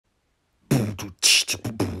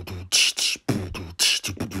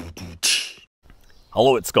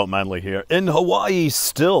Hello, it's Scott Manley here in Hawaii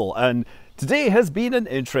still, and today has been an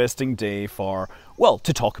interesting day for, well,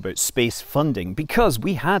 to talk about space funding, because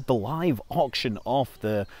we had the live auction of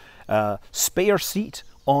the spare seat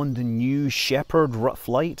on the new Shepard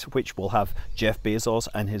flight, which will have Jeff Bezos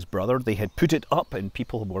and his brother. They had put it up and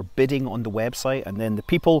people were bidding on the website, and then the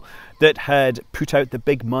people that had put out the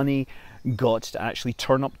big money got to actually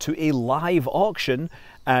turn up to a live auction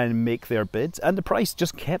and make their bids, and the price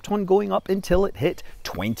just kept on going up until it hit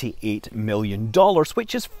 $28 million,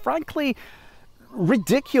 which is frankly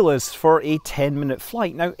ridiculous for a 10-minute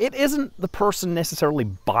flight. Now, it isn't the person necessarily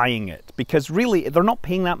buying it, because really they're not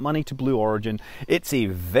paying that money to Blue Origin. It's a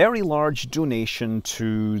very large donation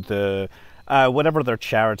to the whatever their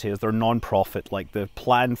charity is, their non-profit, like the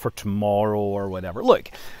Plan for Tomorrow or whatever.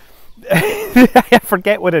 Look, I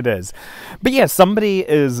forget what it is, but yeah, somebody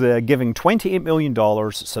is giving $28 million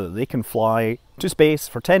so that they can fly to space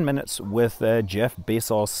for 10 minutes with Jeff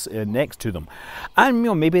Bezos next to them. And you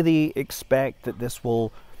know, maybe they expect that this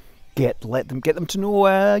will get them to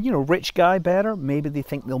know rich guy better. Maybe they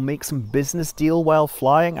think they'll make some business deal while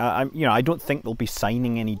flying. I don't think they'll be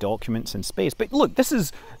signing any documents in space. But look, this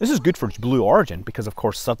is good for Blue Origin, because of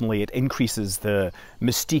course suddenly it increases the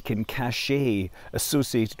mystique and cachet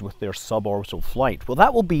associated with their suborbital flight. Well,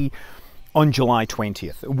 that will be on July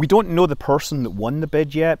 20th. We don't know the person that won the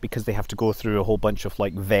bid yet, because they have to go through a whole bunch of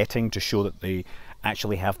like vetting to show that they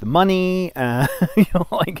actually have the money,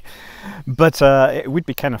 but it would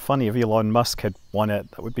be kind of funny if Elon Musk had won it.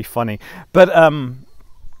 That would be funny. But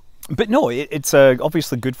no, it's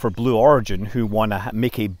obviously good for Blue Origin, who want to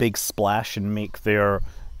make a big splash and make their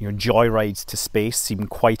joyrides to space seem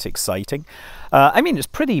quite exciting. I mean, it's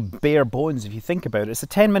pretty bare bones if you think about it. It's a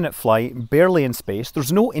 10-minute flight, barely in space.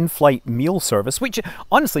 There's no in-flight meal service, which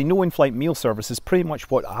honestly, no in-flight meal service is pretty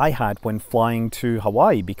much what I had when flying to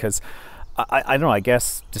Hawaii, because I don't know, I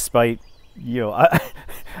guess despite,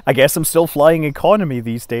 I guess I'm still flying economy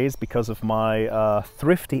these days because of my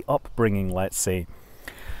thrifty upbringing, let's say.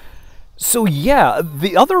 So yeah,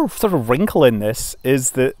 the other sort of wrinkle in this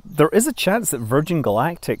is that there is a chance that Virgin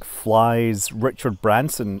Galactic flies Richard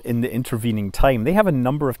Branson in the intervening time. They have a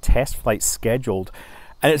number of test flights scheduled,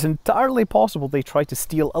 and it's entirely possible they try to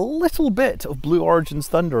steal a little bit of Blue Origin's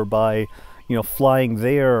thunder by, flying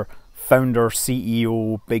their founder,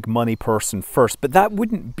 CEO, big money person first. But that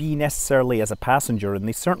wouldn't be necessarily as a passenger, and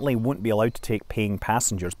they certainly wouldn't be allowed to take paying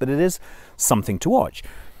passengers, but it is something to watch.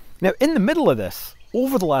 Now, in the middle of this,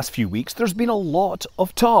 over the last few weeks, there's been a lot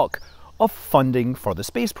of talk of funding for the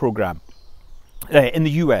space program. In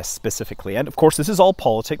the US specifically, and of course this is all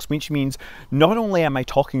politics, which means not only am I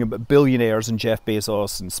talking about billionaires and Jeff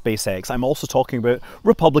Bezos and SpaceX, I'm also talking about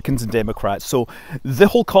Republicans and Democrats. So the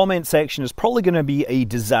whole comment section is probably going to be a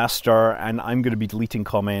disaster, and I'm going to be deleting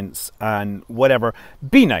comments and whatever.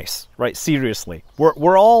 Be nice, right? Seriously,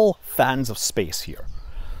 we're all fans of space here.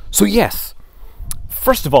 So yes,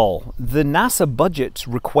 first of all, the NASA budget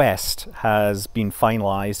request has been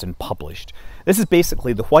finalized and published. This is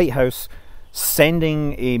basically the White House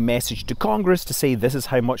sending a message to Congress to say, this is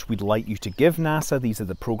how much we'd like you to give NASA, these are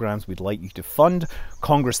the programs we'd like you to fund.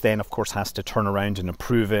 Congress then, of course, has to turn around and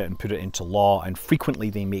approve it and put it into law, and frequently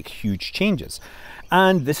they make huge changes.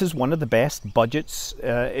 And this is one of the best budgets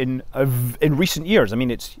in recent years. I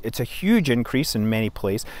mean, it's a huge increase in many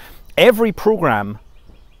places. Every program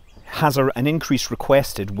has an increase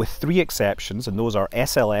requested, with 3 exceptions, and those are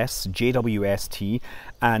SLS, JWST,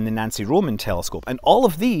 and the Nancy Roman telescope. And all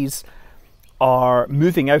of these are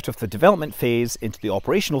moving out of the development phase into the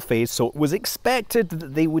operational phase, so it was expected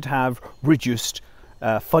that they would have reduced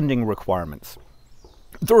funding requirements.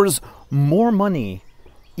 There's more money,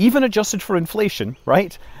 even adjusted for inflation,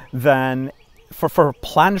 right, than for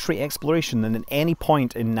planetary exploration than at any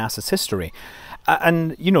point in NASA's history.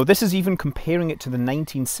 And, this is even comparing it to the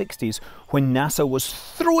 1960s, when NASA was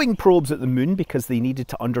throwing probes at the moon because they needed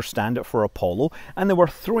to understand it for Apollo, and they were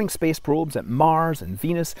throwing space probes at Mars and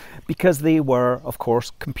Venus because they were, of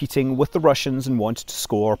course, competing with the Russians and wanted to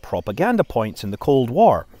score propaganda points in the Cold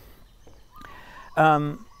War.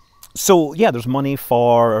 So yeah, there's money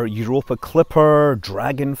for Europa Clipper,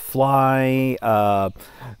 Dragonfly,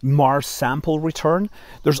 Mars sample return.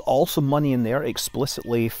 There's also money in there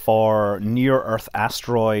explicitly for near-Earth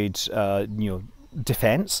asteroid,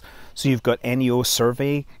 defense. So you've got NEO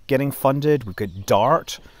survey getting funded. We've got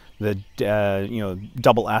DART, the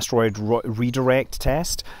double asteroid redirect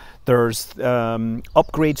test. There's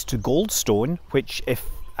upgrades to Goldstone, which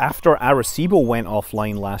after Arecibo went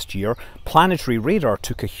offline last year, planetary radar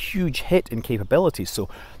took a huge hit in capabilities, so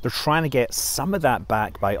they're trying to get some of that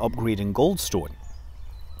back by upgrading Goldstone.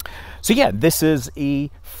 So yeah, this is a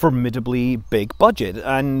formidably big budget,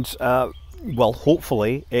 and well,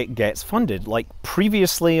 hopefully it gets funded. Like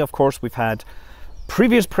previously, of course, we've had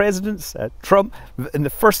previous presidents, Trump, in the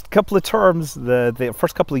first couple of terms, the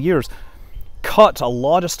first couple of years, cut a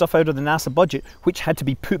lot of stuff out of the NASA budget, which had to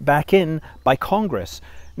be put back in by Congress.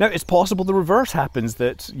 Now, it's possible the reverse happens,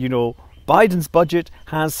 that, you know, Biden's budget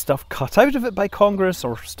has stuff cut out of it by Congress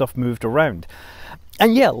or stuff moved around.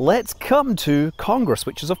 And yeah, let's come to Congress,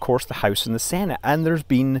 which is, of course, the House and the Senate. And there's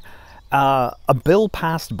been a bill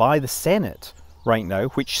passed by the Senate right now,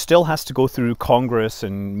 which still has to go through Congress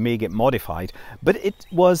and may get modified. But it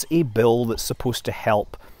was a bill that's supposed to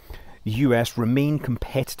help US remain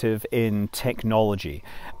competitive in technology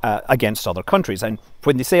against other countries. And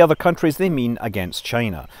when they say other countries, they mean against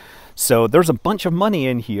China. So there's a bunch of money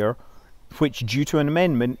in here, which, due to an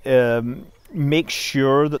amendment, makes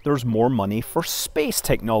sure that there's more money for space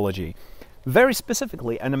technology. Very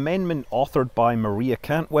specifically, an amendment authored by Maria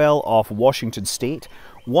Cantwell of Washington State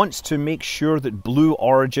wants to make sure that Blue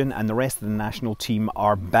Origin and the rest of the national team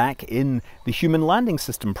are back in the Human Landing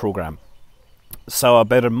System program. So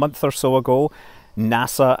about a month or so ago,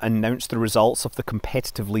 NASA announced the results of the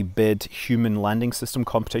competitively bid Human Landing System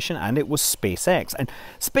competition, and it was SpaceX. And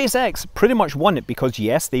SpaceX pretty much won it because,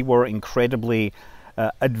 yes, they were incredibly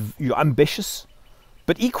ambitious,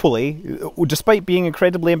 but equally, despite being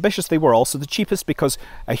incredibly ambitious, they were also the cheapest because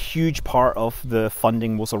a huge part of the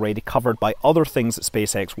funding was already covered by other things that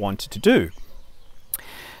SpaceX wanted to do.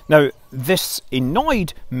 Now, this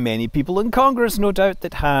annoyed many people in Congress, no doubt,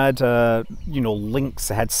 that had, you know, links,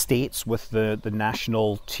 had states with the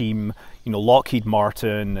national team, you know, Lockheed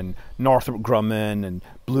Martin and Northrop Grumman and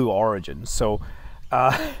Blue Origin. So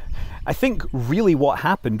I think really what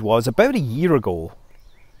happened was, about a year ago,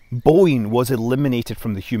 Boeing was eliminated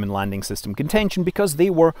from the Human Landing System contention because they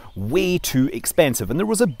were way too expensive. And there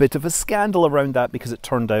was a bit of a scandal around that because it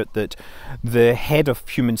turned out that the head of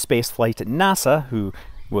human spaceflight at NASA, who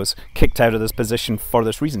was kicked out of this position for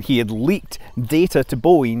this reason, he had leaked data to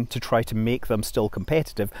Boeing to try to make them still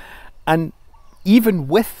competitive. And even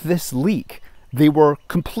with this leak, they were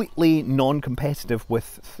completely non-competitive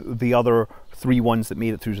with the other three ones that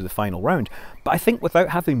made it through to the final round. But I think without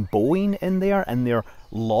having Boeing in there and their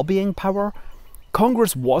lobbying power,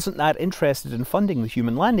 Congress wasn't that interested in funding the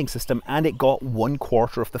Human Landing System, and it got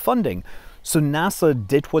 1/4 of the funding. So NASA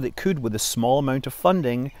did what it could with a small amount of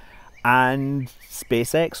funding, and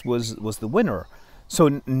SpaceX was the winner.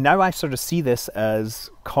 So now I sort of see this as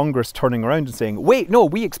Congress turning around and saying, wait, no,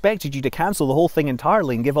 we expected you to cancel the whole thing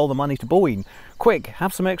entirely and give all the money to Boeing. Quick,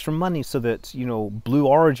 have some extra money so that, you know, Blue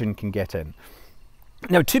Origin can get in.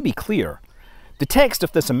 Now, to be clear, the text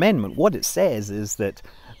of this amendment, what it says is that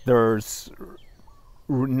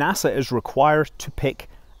NASA is required to pick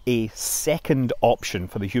a second option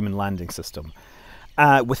for the Human Landing System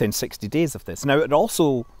within 60 days of this. Now, it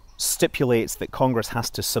also stipulates that Congress has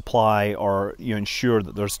to supply or ensure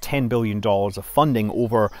that there's $10 billion of funding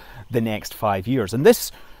over the next 5 years. And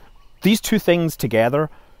these two things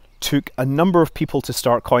together took a number of people to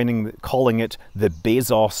start calling it the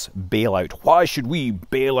Bezos Bailout. Why should we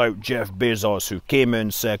bail out Jeff Bezos, who came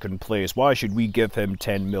in second place? Why should we give him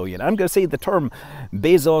 10 million? I'm going to say the term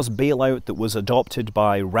Bezos Bailout that was adopted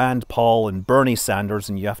by Rand Paul and Bernie Sanders,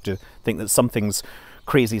 and you have to think that something's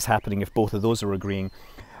crazy is happening if both of those are agreeing.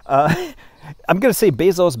 I'm going to say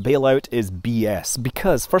Bezos Bailout is BS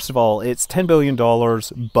because, first of all, it's $10 billion,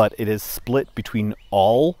 but it is split between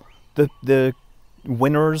all the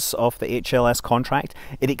winners of the HLS contract.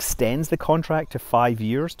 It extends the contract to 5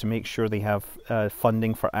 years to make sure they have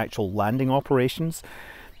funding for actual landing operations.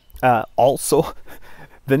 Also,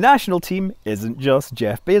 the national team isn't just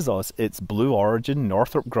Jeff Bezos, it's Blue Origin,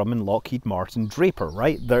 Northrop Grumman, Lockheed Martin, Draper,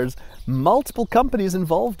 right? There's multiple companies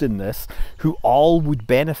involved in this who all would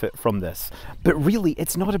benefit from this. But really,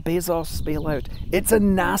 it's not a Bezos bailout, it's a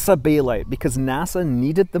NASA bailout because NASA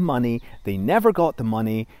needed the money, they never got the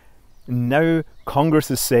money. Now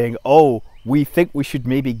Congress is saying, oh, we think we should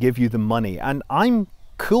maybe give you the money. And I'm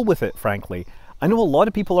cool with it, frankly. I know a lot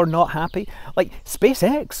of people are not happy. Like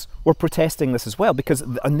SpaceX were protesting this as well because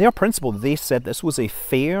on their principle, they said this was a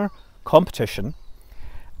fair competition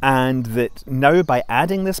and that now by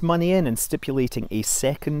adding this money in and stipulating a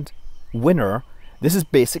second winner, this is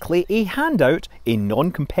basically a handout, a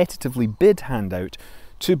non-competitively bid handout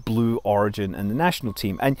to Blue Origin and the national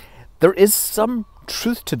team. And there is some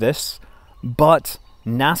truth to this, but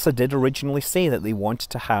NASA did originally say that they wanted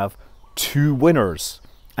to have 2 winners.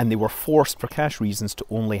 And they were forced for cash reasons to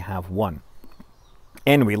only have 1.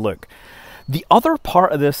 Anyway, look, the other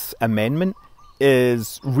part of this amendment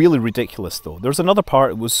is really ridiculous though. There's another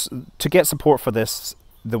part, it was to get support for this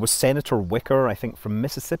there was Senator Wicker, I think from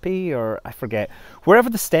Mississippi, or I forget, wherever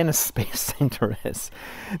the Stennis Space Center is.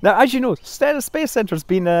 Now, as you know, Stennis Space Center's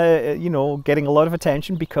been, you know, getting a lot of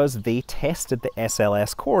attention because they tested the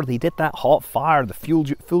SLS core. They did that hot fire, the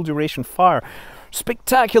full duration fire.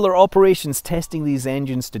 Spectacular operations testing these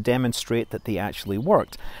engines to demonstrate that they actually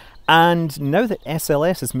worked. And now that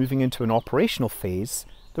SLS is moving into an operational phase,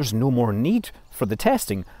 there's no more need for the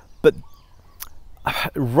testing. But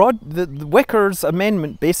the Wicker's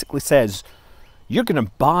amendment basically says you're going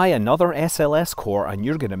to buy another SLS core and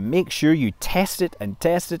you're going to make sure you test it and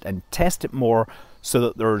test it and test it more so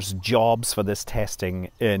that there's jobs for this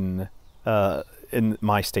testing in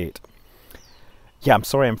my state. Yeah, I'm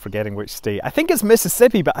sorry I'm forgetting which state. I think it's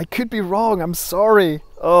Mississippi, but I could be wrong. I'm sorry.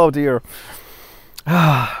 Oh dear.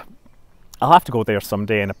 I'll have to go there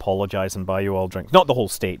someday and apologise and buy you all drinks. Not the whole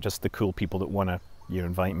state, just the cool people that want to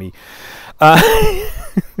invite me.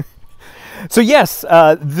 So yes,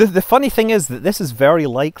 the funny thing is that this is very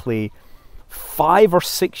likely 5 or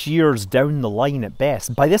 6 years down the line at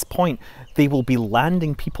best. By this point, they will be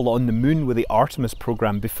landing people on the moon with the Artemis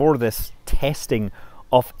program before this testing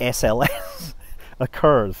of SLS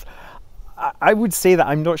occurs. I would say that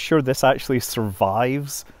I'm not sure this actually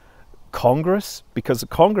survives Congress, because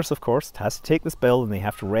Congress, of course, has to take this bill and they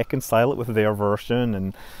have to reconcile it with their version.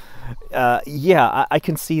 And yeah, I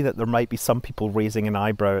can see that there might be some people raising an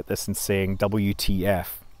eyebrow at this and saying WTF.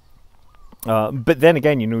 But then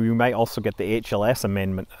again, you know, you might also get the HLS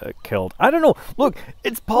amendment killed. I don't know. Look,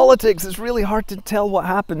 it's politics. It's really hard to tell what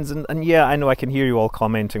happens. And yeah, I know I can hear you all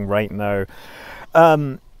commenting right now.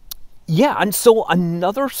 Yeah, and so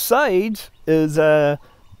another side is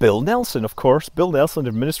Bill Nelson, of course. Bill Nelson,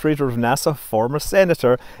 administrator of NASA, former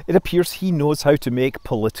senator. It appears he knows how to make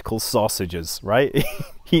political sausages, right?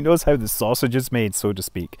 He knows how the sausage is made, so to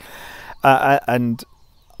speak. And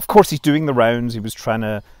of course, he's doing the rounds. He was trying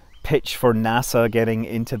to pitch for NASA getting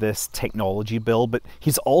into this technology bill, but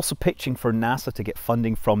he's also pitching for NASA to get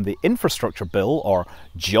funding from the infrastructure bill, or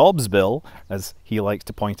jobs bill, as he likes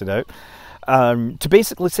to point it out. To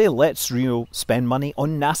basically say, let's spend money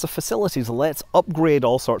on NASA facilities, let's upgrade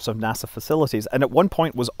all sorts of NASA facilities, and at one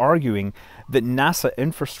point was arguing that NASA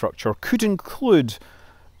infrastructure could include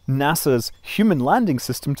NASA's human landing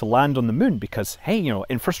system to land on the moon, because hey,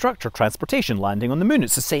 infrastructure, transportation, landing on the moon,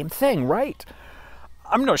 it's the same thing, right?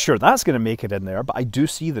 I'm not sure that's going to make it in there, but I do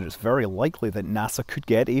see that it's very likely that NASA could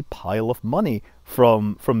get a pile of money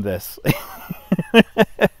from this.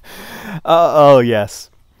 Oh yes.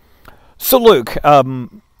 So look,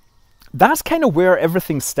 that's kind of where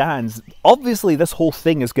everything stands. Obviously, this whole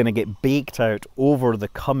thing is going to get baked out over the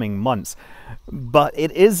coming months. But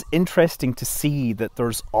it is interesting to see that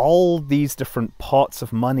there's all these different pots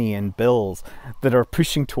of money and bills that are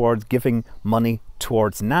pushing towards giving money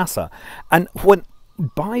towards NASA. And when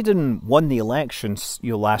Biden won the elections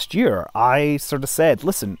last year, I sort of said,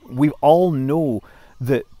 listen, we all know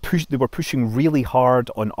that they were pushing really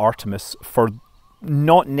hard on Artemis for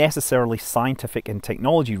not necessarily scientific and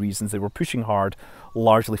technology reasons. They were pushing hard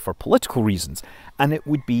largely for political reasons, and it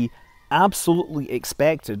would be absolutely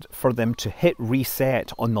expected for them to hit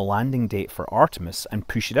reset on the landing date for Artemis and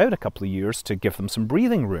push it out a couple of years to give them some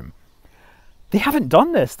breathing room. They haven't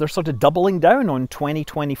done this. They're sort of doubling down on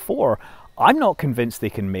 2024. I'm not convinced they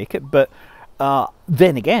can make it, but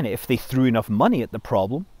then again, if they threw enough money at the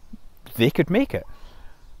problem, they could make it.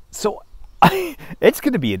 So it's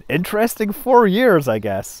going to be an interesting 4 years, I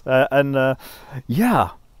guess. Yeah,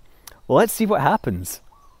 let's see what happens.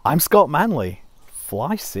 I'm Scott Manley.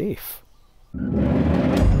 Fly safe.